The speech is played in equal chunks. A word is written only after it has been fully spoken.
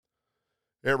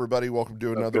Hey everybody, welcome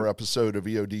to another episode of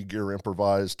EOD Gear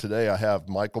Improvised. Today I have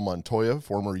Michael Montoya,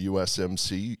 former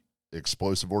USMC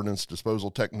Explosive Ordnance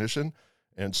Disposal Technician,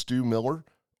 and Stu Miller,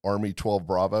 Army 12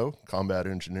 Bravo Combat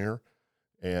Engineer.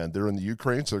 And they're in the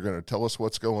Ukraine, so they're going to tell us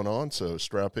what's going on. So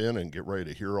strap in and get ready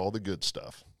to hear all the good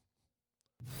stuff.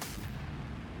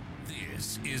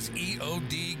 This is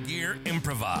EOD Gear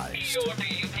Improvised.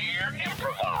 EOD Gear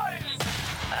Improvised.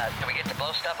 Do we get to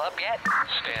blow stuff up yet?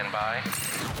 Stand by.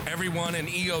 Everyone in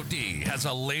EOD has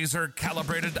a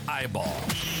laser-calibrated eyeball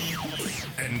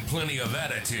and plenty of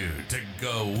attitude to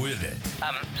go with it.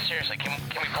 Seriously, can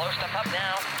we blow stuff up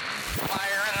now?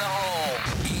 Fire in the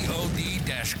hole.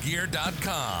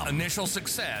 EOD-gear.com. Initial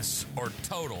success or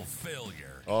total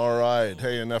failure. All right.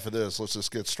 Hey, enough of this. Let's just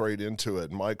get straight into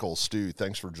it. Michael, Stu,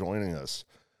 thanks for joining us.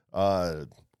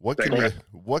 What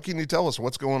can you tell us?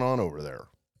 What's going on over there?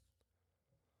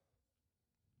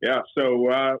 Yeah,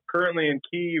 so currently in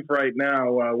Kyiv right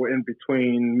now, we're in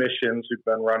between missions. We've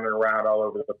been running around all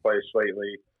over the place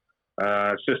lately,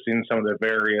 assisting some of the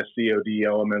various EOD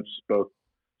elements, both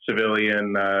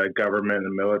civilian, government,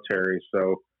 and military.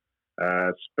 So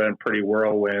it's been pretty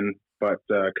whirlwind, but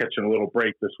catching a little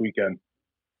break this weekend.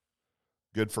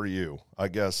 Good for you. I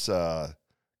guess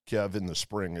Kiev in the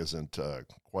spring isn't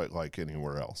quite like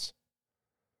anywhere else.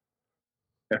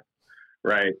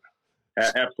 Right.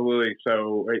 Absolutely.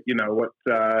 So,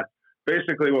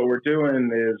 basically what we're doing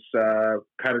is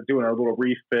kind of doing a little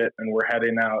refit, and we're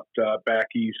heading out back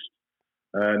east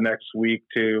next week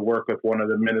to work with one of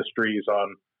the ministries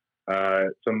on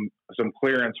some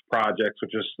clearance projects,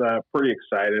 which is pretty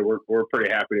excited. We're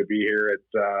pretty happy to be here.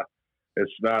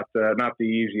 It's not the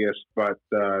easiest, but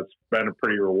it's been a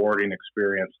pretty rewarding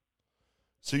experience.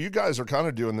 So you guys are kind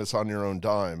of doing this on your own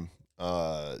dime.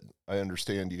 I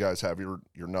understand you guys have your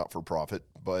not-for-profit,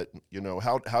 but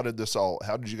how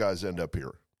did you guys end up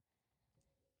here?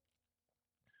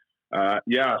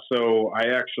 So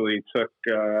I actually took,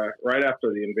 right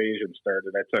after the invasion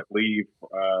started, I took leave,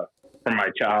 from my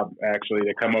job actually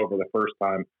to come over the first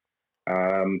time.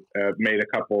 I've made a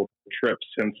couple trips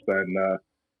since then.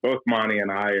 Both Monty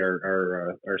and I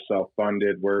are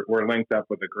self-funded. We're linked up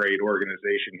with a great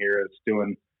organization here that's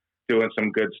doing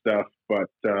some good stuff, but,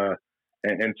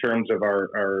 in terms of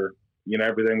our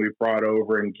everything we've brought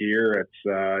over in gear, it's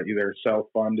either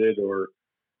self-funded or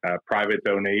private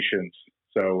donations.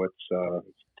 So it's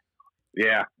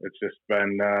just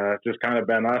been kind of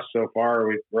been us so far.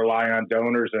 We rely on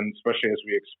donors, and especially as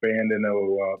we expand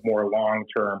into more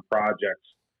long-term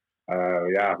projects.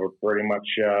 We're pretty much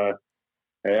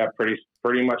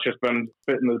pretty much just been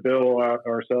fitting the bill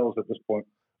ourselves at this point.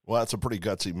 Well, that's a pretty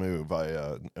gutsy move.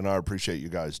 And I appreciate you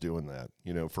guys doing that.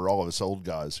 For all of us old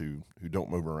guys who don't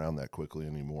move around that quickly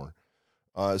anymore.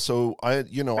 So I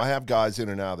have guys in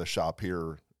and out of the shop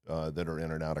here that are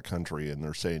in and out of country, and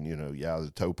they're saying,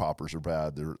 the toe poppers are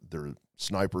bad. Their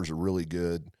snipers are really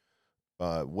good.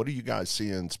 What are you guys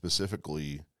seeing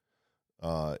specifically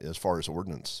as far as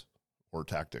ordnance or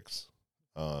tactics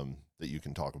that you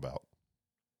can talk about?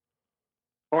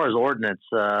 As far as ordnance,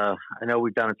 I know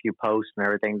we've done a few posts and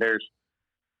everything. There's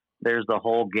the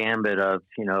whole gambit of,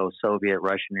 Soviet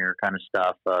Russian era kind of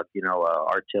stuff,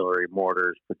 artillery,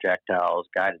 mortars, projectiles,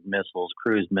 guided missiles,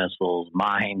 cruise missiles,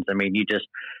 mines. I mean, you just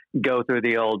go through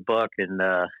the old book and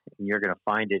you're going to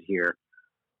find it here.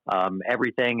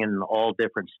 Everything in all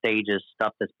different stages,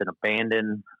 stuff that's been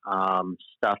abandoned,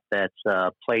 stuff that's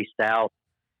placed out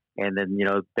and then,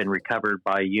 been recovered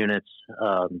by units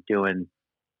doing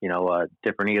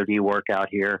different EOD work out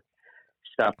here,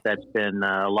 stuff that's been,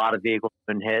 a lot of vehicles have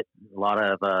been hit, a lot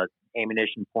of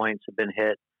ammunition points have been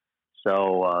hit.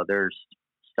 So there's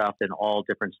stuff in all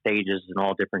different stages and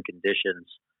all different conditions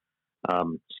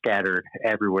scattered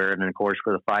everywhere. And then, of course,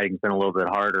 where the fighting's been a little bit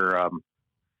harder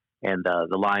and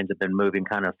the lines have been moving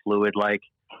kind of fluid-like,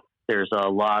 there's a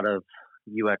lot of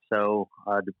UXO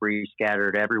debris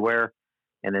scattered everywhere.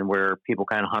 And then where people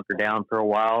kind of hunker down for a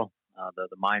while,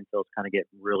 the minefields kind of get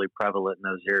really prevalent in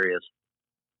those areas.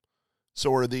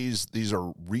 So are these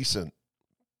are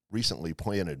recently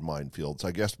planted minefields,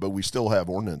 I guess, but we still have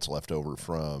ordnance left over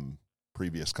from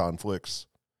previous conflicts?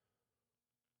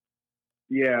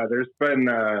 Yeah, there's been,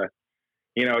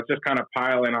 it's just kind of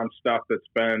piling on stuff that's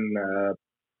been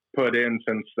put in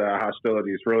since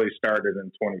hostilities really started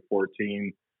in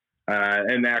 2014.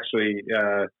 And actually,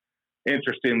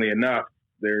 interestingly enough,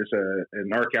 there's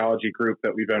an archaeology group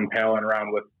that we've been palling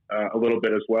around with a little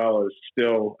bit as well, is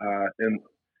still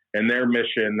in their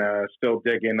mission, still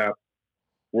digging up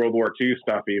World War II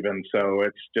stuff even. So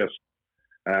it's just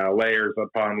layers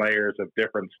upon layers of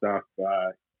different stuff.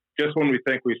 Just when we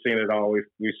think we've seen it all, we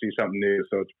see something new.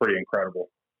 So it's pretty incredible.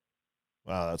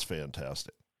 Wow, that's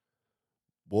fantastic.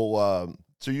 Well,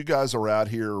 so you guys are out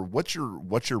here. What's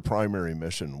your primary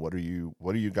mission? What are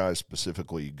you guys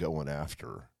specifically going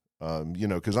after?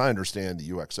 Because I understand the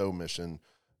UXO mission.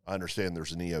 I understand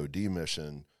there's an EOD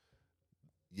mission.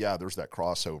 Yeah, there's that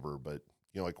crossover, but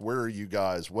like, where are you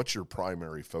guys? What's your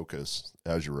primary focus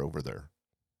as you're over there?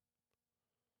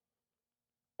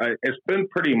 It's been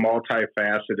pretty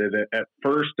multifaceted. At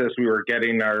first, as we were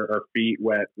getting our feet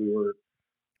wet, we were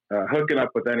hooking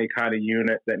up with any kind of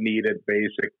unit that needed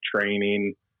basic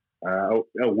training,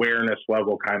 awareness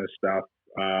level kind of stuff.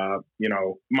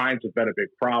 Mines have been a big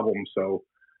problem. So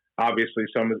obviously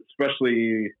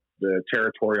especially the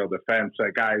territorial defense,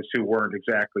 guys who weren't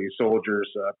exactly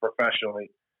soldiers professionally,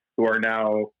 who are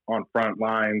now on front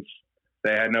lines,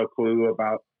 they had no clue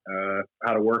about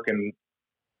how to work in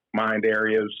mined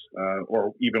areas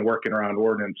or even working around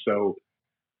ordnance. So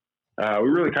we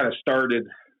really kind of started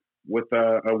with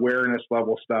awareness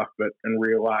level stuff, and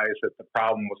realized that the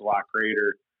problem was a lot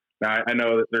greater. Now, I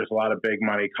know that there's a lot of big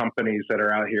money companies that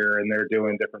are out here and they're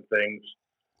doing different things,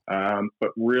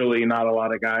 but really not a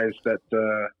lot of guys that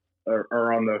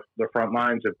are on the front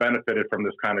lines have benefited from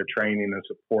this kind of training and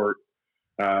support.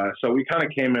 So we kind of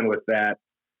came in with that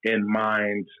in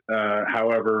mind.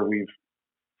 However, we've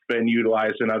been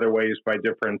utilized in other ways by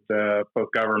different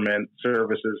both government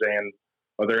services and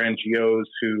other NGOs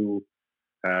who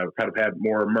kind of had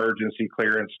more emergency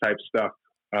clearance type stuff.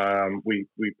 We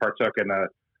partook in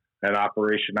an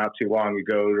operation not too long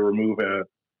ago to remove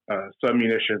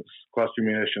cluster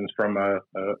munitions from a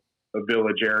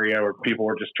village area where people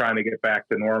were just trying to get back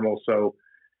to normal. So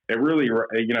it really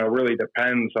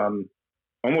depends on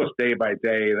almost day by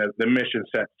day. The mission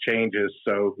set changes,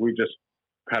 so we just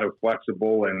kind of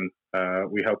flexible, and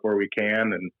we help where we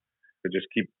can, and we just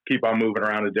keep on moving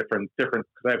around to different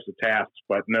types of tasks.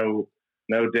 But no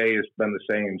day has been the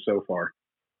same so far.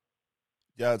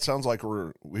 Yeah, it sounds like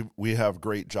we have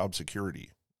great job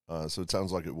security. So it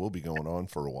sounds like it will be going on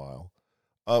for a while.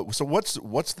 So what's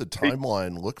the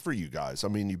timeline look for you guys? I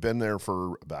mean, you've been there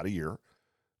for about a year.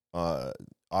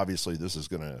 Obviously this is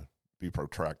going to be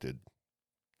protracted.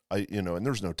 And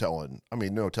there's no telling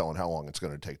how long it's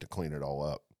going to take to clean it all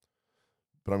up.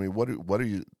 But I mean, what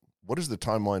does the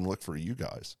timeline look for you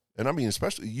guys? And I mean,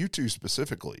 especially you two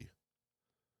specifically.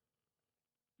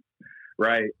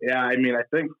 Right. Yeah. I mean, I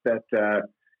think that,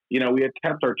 we had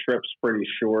kept our trips pretty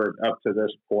short up to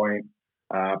this point,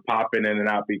 popping in and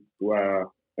out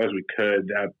as we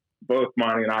could. Both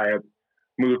Monty and I have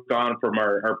moved on from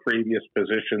our previous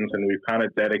positions, and we've kind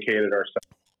of dedicated ourselves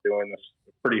to doing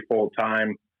this pretty full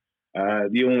time.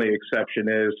 The only exception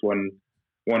is when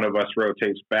one of us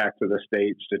rotates back to the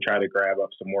States to try to grab up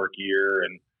some more gear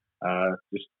and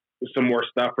just some more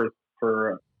stuff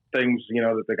for things,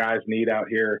 that the guys need out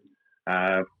here.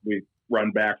 We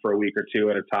run back for a week or two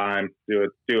at a time, do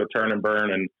a turn and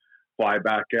burn, and fly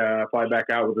back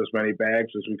out with as many bags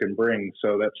as we can bring.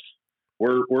 So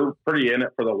we're pretty in it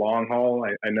for the long haul.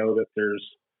 I know that there's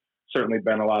certainly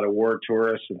been a lot of war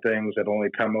tourists and things that only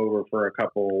come over for a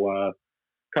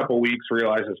couple weeks,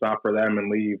 realize it's not for them, and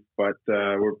leave. But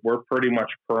we're pretty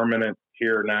much permanent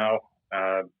here now.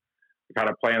 We kind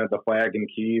of planted the flag in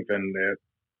Kyiv, and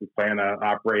we plan to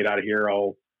operate out of here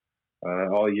all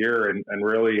year, and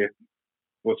really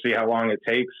we'll see how long it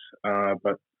takes.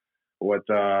 But what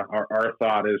our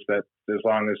thought is that as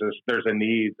long as there's a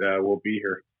need, we'll be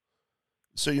here.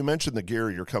 So you mentioned the gear,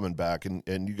 you're coming back, and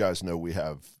you guys know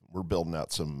we're building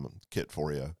out some kit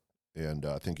for you. And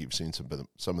I think you've seen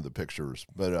some of the pictures,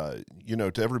 but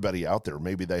to everybody out there,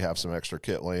 maybe they have some extra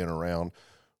kit laying around.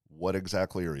 What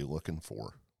exactly are you looking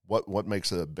for? What makes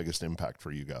the biggest impact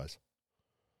for you guys?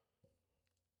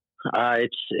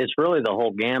 It's really the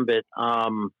whole gambit.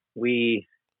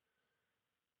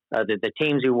 The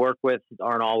teams we work with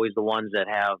aren't always the ones that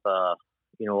have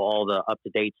all the up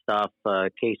to date stuff.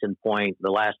 Case in point,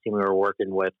 the last team we were working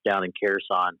with down in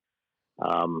Kherson.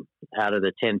 Out of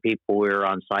the 10 people we were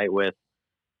on site with,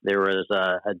 there was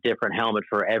a different helmet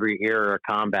for every era of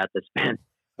combat that's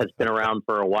been around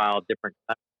for a while. Different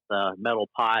metal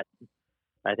pot.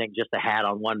 I think just a hat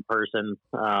on one person,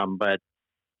 but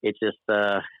it's just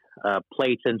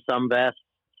plates in some vests.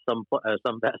 Some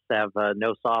vests have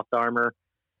no soft armor,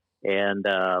 and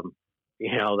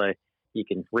you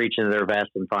can reach into their vest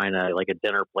and find a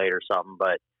dinner plate or something,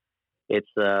 but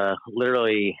it's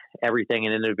literally everything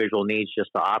an individual needs just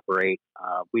to operate.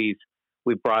 We've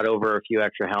brought over a few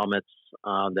extra helmets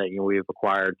that we've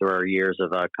acquired through our years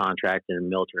of contract and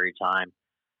military time.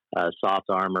 Soft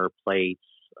armor, plates,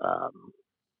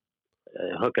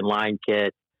 hook and line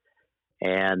kit,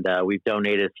 And we've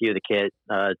donated a few of the kit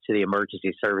to the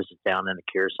emergency services down in the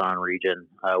Kherson region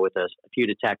with a few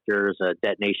detectors.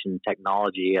 Detonation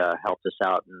Technology helped us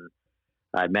out, and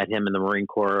I met him in the Marine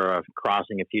Corps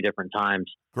crossing a few different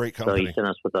times. Great company. So he sent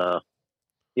us with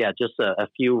just a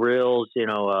few reels,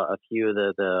 a few of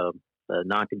the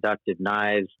non-conductive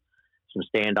knives, some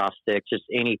standoff sticks, just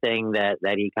anything that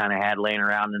he kind of had laying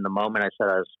around in the moment. I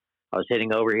said I was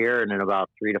hitting over here, and in about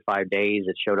 3 to 5 days,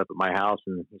 it showed up at my house,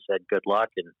 and he said, "Good luck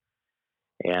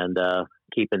and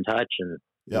keep in touch." And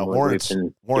yeah, Lawrence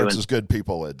is good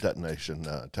people at Detonation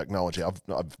Technology.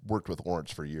 I've worked with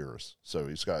Lawrence for years, so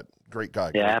he's got great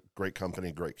guy, great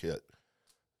company, great kit.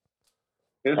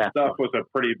 This stuff was a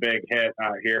pretty big hit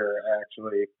out here,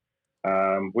 actually.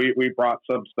 We brought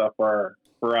some stuff for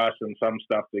us and some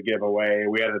stuff to give away.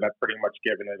 We ended up pretty much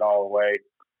giving it all away.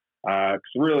 Cause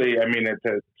really, I mean,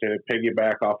 to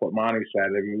piggyback off what Monty said,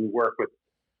 I mean, we work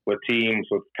with teams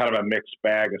with kind of a mixed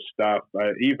bag of stuff,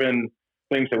 even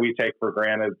things that we take for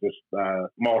granted, just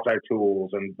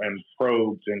multi-tools and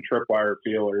probes and tripwire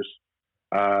feelers,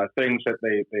 things that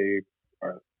they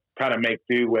kind of make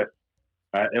do with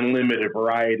in limited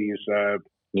varieties.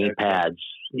 Knee pads,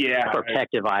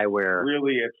 protective eyewear.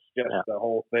 Really, it's just the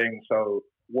whole thing. So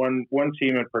one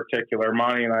team in particular,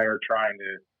 Monty and I are trying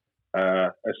to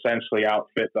essentially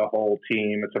outfit the whole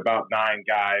team. It's about 9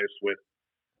 guys with,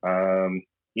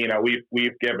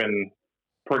 we've given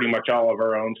pretty much all of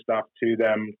our own stuff to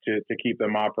them to keep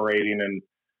them operating, and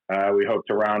we hope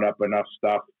to round up enough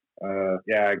stuff.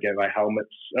 Again, like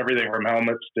helmets, everything from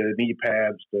helmets to knee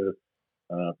pads to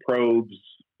probes,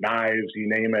 knives, you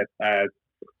name it.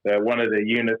 One of the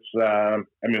units,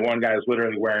 one guy is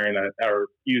literally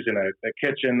using a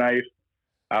kitchen knife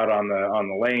out on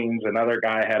the lanes. Another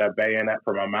guy had a bayonet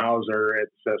from a Mauser.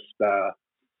 It's just,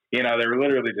 they're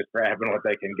literally just grabbing what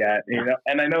they can get.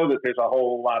 And I know that there's a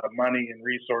whole lot of money and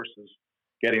resources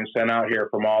getting sent out here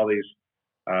from all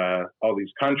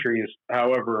these countries.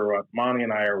 However, Monty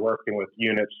and I are working with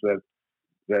units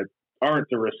that aren't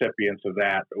the recipients of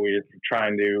that. We're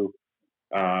trying to,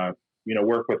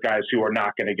 work with guys who are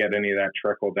not going to get any of that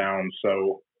trickle down.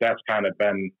 So that's kind of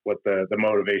been what the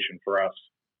motivation for us.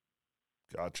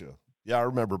 Gotcha. Yeah, I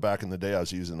remember back in the day I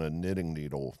was using a knitting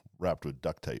needle wrapped with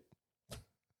duct tape.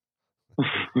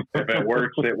 If it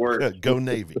works, it works. Yeah, go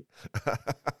Navy.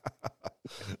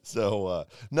 So,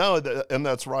 no, and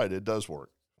that's right. It does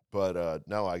work. But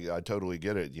no, I totally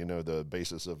get it. The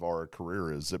basis of our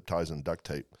career is zip ties and duct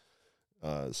tape.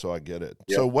 So I get it.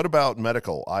 Yep. So what about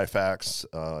medical, IFACs?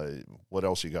 What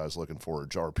else you guys looking for? A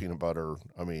jar of peanut butter?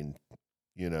 I mean,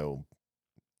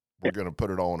 we're going to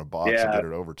put it all in a box and get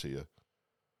it over to you.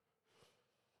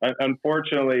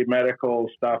 Unfortunately, medical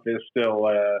stuff is still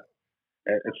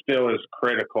is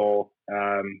critical.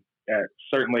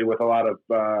 Certainly with a lot of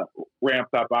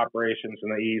ramped up operations in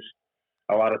the East,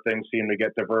 a lot of things seem to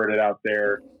get diverted out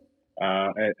there.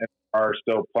 And are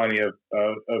still plenty of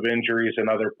injuries in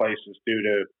other places due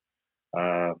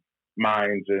to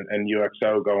mines and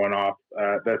UXO going off.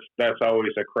 That's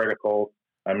always a critical.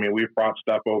 I mean, we've brought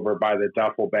stuff over by the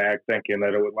duffel bag thinking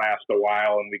that it would last a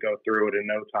while, and we go through it in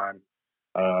no time.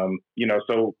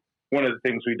 So one of the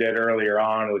things we did earlier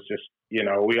on was just,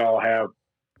 we all have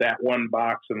that one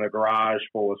box in the garage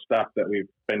full of stuff that we've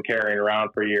been carrying around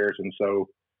for years. And so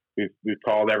we've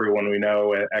called everyone we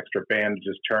know, extra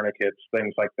bandages, tourniquets,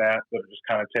 things like that are just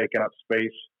kind of taking up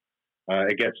space.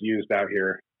 It gets used out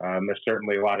here. There's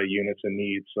certainly a lot of units in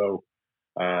need. So,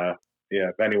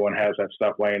 if anyone has that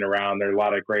stuff laying around, there are a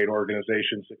lot of great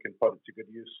organizations that can put it to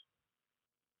good use.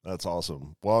 That's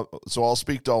awesome. Well, so I'll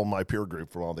speak to all my peer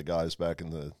group from all the guys back in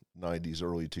the 90s,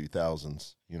 early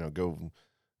 2000s.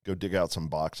 Go dig out some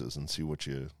boxes and see what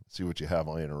you have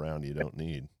laying around you don't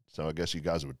need. So I guess you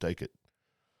guys would take it.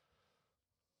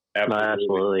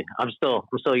 Absolutely. I'm still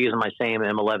using my same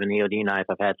M11 EOD knife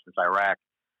I've had since Iraq.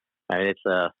 I mean,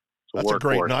 that's a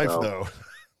great knife, though.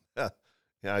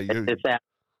 It's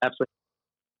absolutely.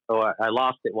 So I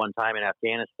lost it one time in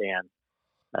Afghanistan.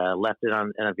 Left it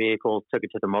in a vehicle, took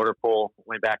it to the motor pool,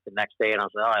 went back the next day, and I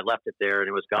was like, I left it there, and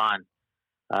it was gone.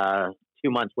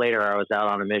 2 months later, I was out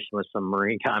on a mission with some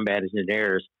Marine combat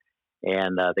engineers,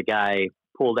 and the guy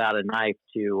pulled out a knife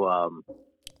to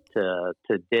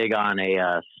dig on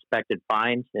a suspected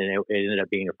find, and it ended up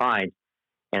being a find.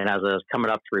 And as I was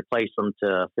coming up to replace them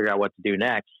to figure out what to do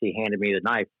next, he handed me the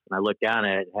knife, and I looked down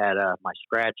at it. It had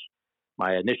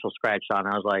my initial scratch on.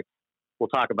 I was like, "We'll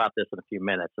talk about this in a few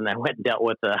minutes." And then went and dealt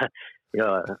with a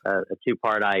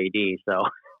 2-part IED. So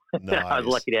nice. I was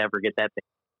lucky to ever get that thing.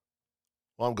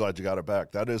 Well, I'm glad you got it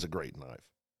back. That is a great knife.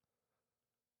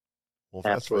 Well,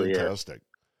 that's fantastic.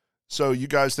 So you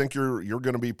guys think you're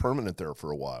going to be permanent there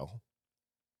for a while?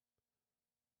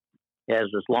 As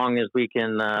long as we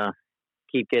can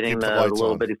keep getting Keep the the lights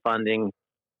little on. bitty funding.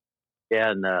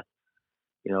 Yeah, and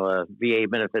VA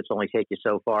benefits only take you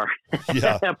so far.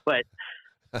 Yeah. but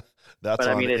That's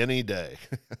I on mean, any day.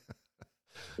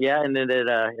 yeah, and then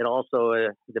it also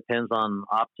depends on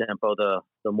op tempo.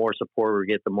 The more support we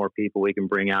get, the more people we can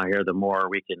bring out here, the more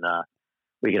we can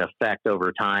affect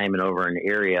over time and over an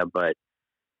area. But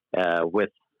with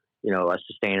us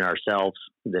sustaining ourselves,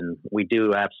 then we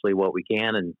do absolutely what we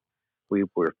can, and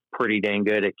we're pretty dang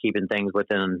good at keeping things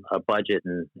within a budget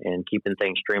and keeping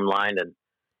things streamlined. And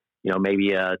maybe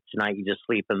tonight you just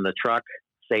sleep in the truck,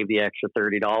 save the extra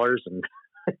 $30, and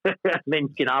then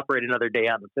you can operate another day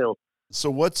out in the field. So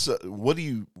what's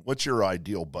your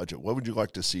ideal budget? What would you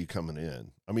like to see coming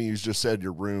in? I mean, you just said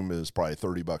your room is probably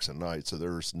 $30 a night, so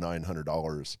there's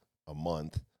 $900 a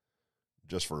month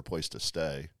just for a place to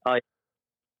stay. And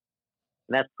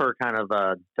that's per kind of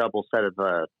a double set of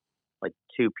like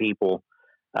two people.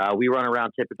 We run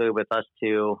around typically with us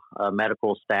two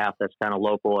medical staff that's kind of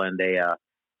local, and a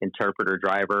interpreter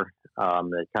driver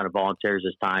that kind of volunteers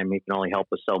his time. He can only help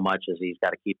us so much as he's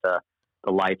got to keep the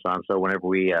lights on. So whenever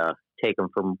we take them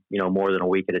from more than a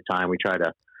week at a time, we try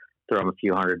to throw them a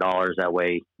few $100s. That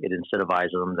way it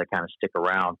incentivizes them to kind of stick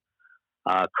around.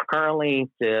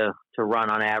 Currently, to run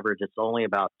on average, it's only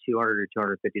about $200 or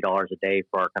 $250 a day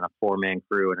for our kind of 4-man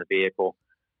crew in a vehicle,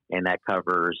 and that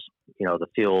covers the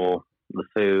fuel, the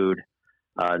food,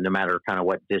 no matter kind of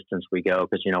what distance we go,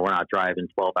 because we're not driving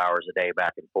 12 hours a day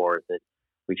back and forth.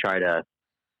 We try to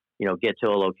get to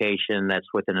a location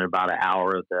that's within about an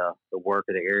hour of the work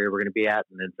of the area we're going to be at,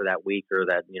 and then for that week or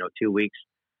that 2 weeks,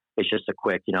 it's just a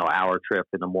quick hour trip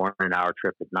in the morning, an hour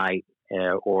trip at night.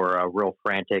 Or a real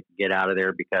frantic get out of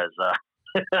there because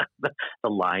the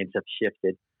lines have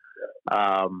shifted.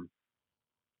 Yeah,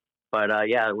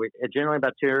 we generally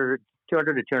about $200 to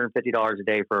 $250 a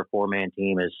day for a 4-man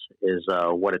team is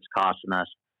what it's costing us,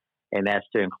 and that's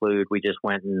to include. We just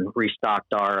went and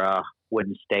restocked our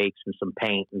wooden stakes and some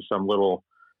paint and some little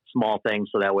small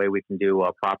things, so that way we can do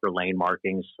proper lane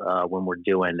markings when we're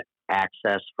doing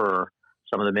access for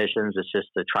some of the missions. It's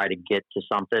just to try to get to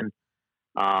something.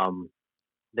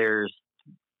 There's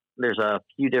a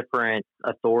few different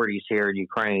authorities here in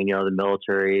Ukraine, the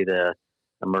military, the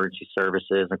emergency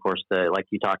services, and of course, like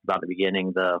you talked about at the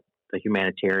beginning, the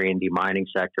humanitarian demining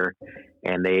sector,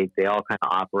 and they all kind of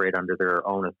operate under their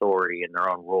own authority and their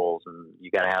own rules, and you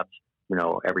got to have,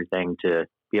 everything to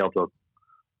be able to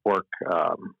work,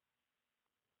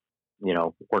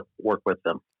 work with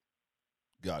them.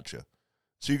 Gotcha.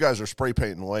 So you guys are spray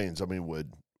painting lanes. I mean,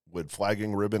 would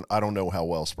flagging ribbon? I don't know how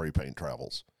well spray paint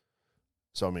travels.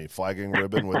 So I mean, flagging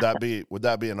ribbon, would that be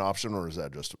an option, or is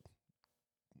that just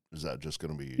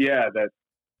going to be? Yeah, that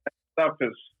stuff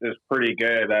is pretty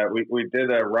good. We did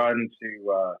a run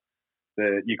to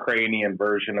the Ukrainian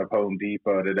version of Home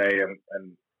Depot today,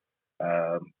 and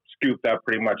scooped up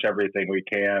pretty much everything we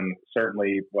can.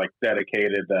 Certainly, like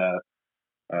dedicated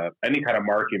any kind of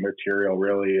marking material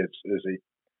really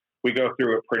we go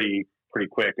through it pretty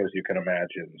quick, as you can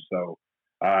imagine. So,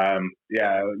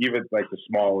 even like the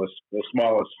smallest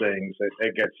things,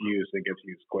 it gets used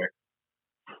quick.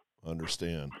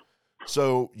 Understand.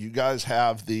 So you guys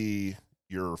have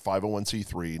your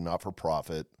 501c3, not for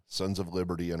profit, Sons of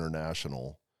Liberty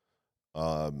International.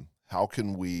 How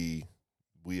can we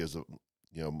as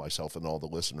myself and all the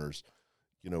listeners,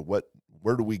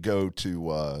 where do we go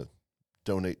to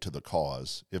donate to the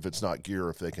cause? If it's not gear,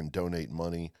 if they can donate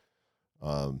money,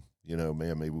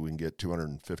 maybe we can get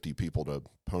 250 people to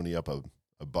pony up a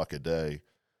 $1 a day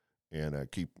and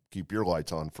keep your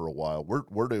lights on for a while.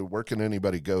 Where can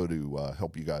anybody go to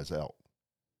help you guys out?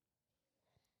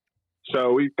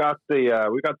 So we've got the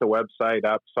website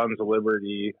up, Sons of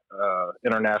Liberty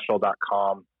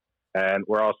International.com, and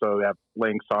we're also have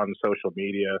links on social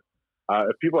media.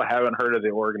 If people haven't heard of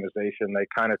the organization, they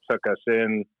kind of took us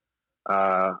in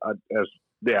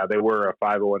they were a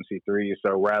 501c3.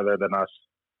 So rather than us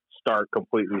start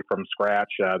completely from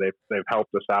scratch, they've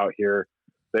helped us out here.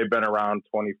 They've been around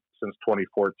since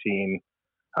 2014.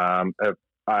 Have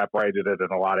operated it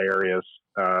in a lot of areas,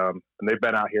 and they've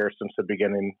been out here since the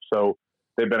beginning. So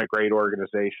they've been a great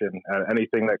organization.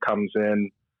 Anything that comes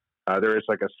in, there is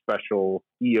like a special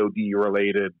EOD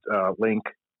related link,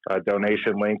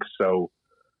 donation link. So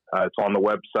it's on the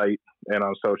website and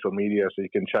on social media, so you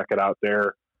can check it out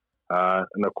there.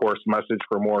 And of course, message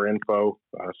for more info.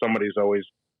 Somebody's always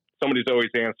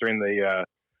answering the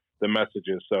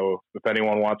messages. So if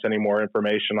anyone wants any more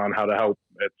information on how to help,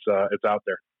 it's out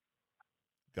there.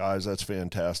 Guys, that's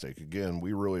fantastic. Again,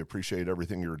 we really appreciate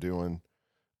everything you're doing,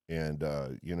 and,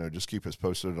 just keep us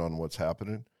posted on what's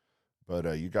happening.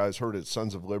 But you guys heard it,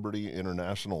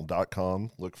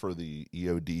 sonsoflibertyinternational.com. Look for the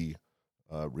EOD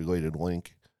related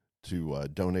link to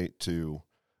donate to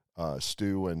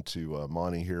Stu and to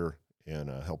Monty here and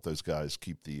help those guys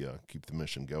keep the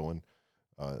mission going.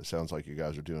 It sounds like you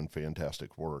guys are doing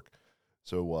fantastic work.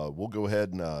 So we'll go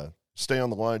ahead and stay on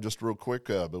the line just real quick,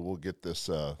 but we'll get this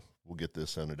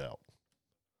ended out.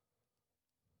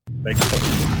 Thank you.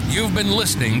 You've been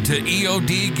listening to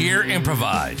EOD Gear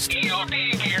Improvised.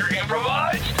 EOD Gear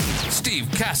Improvised.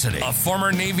 Steve Cassidy, a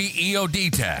former Navy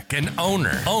EOD tech and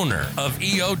owner of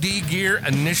EOD Gear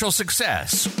Initial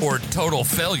Success or Total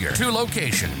Failure. 2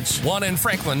 locations, one in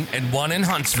Franklin and one in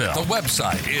Huntsville. The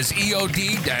website is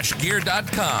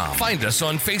EOD-gear.com. Find us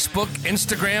on Facebook,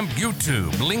 Instagram,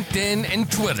 YouTube, LinkedIn, and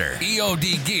Twitter.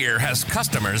 EOD Gear has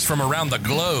customers from around the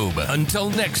globe. Until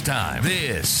next time,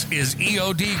 this is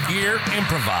EOD Gear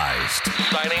Improvised.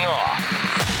 Signing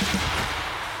off.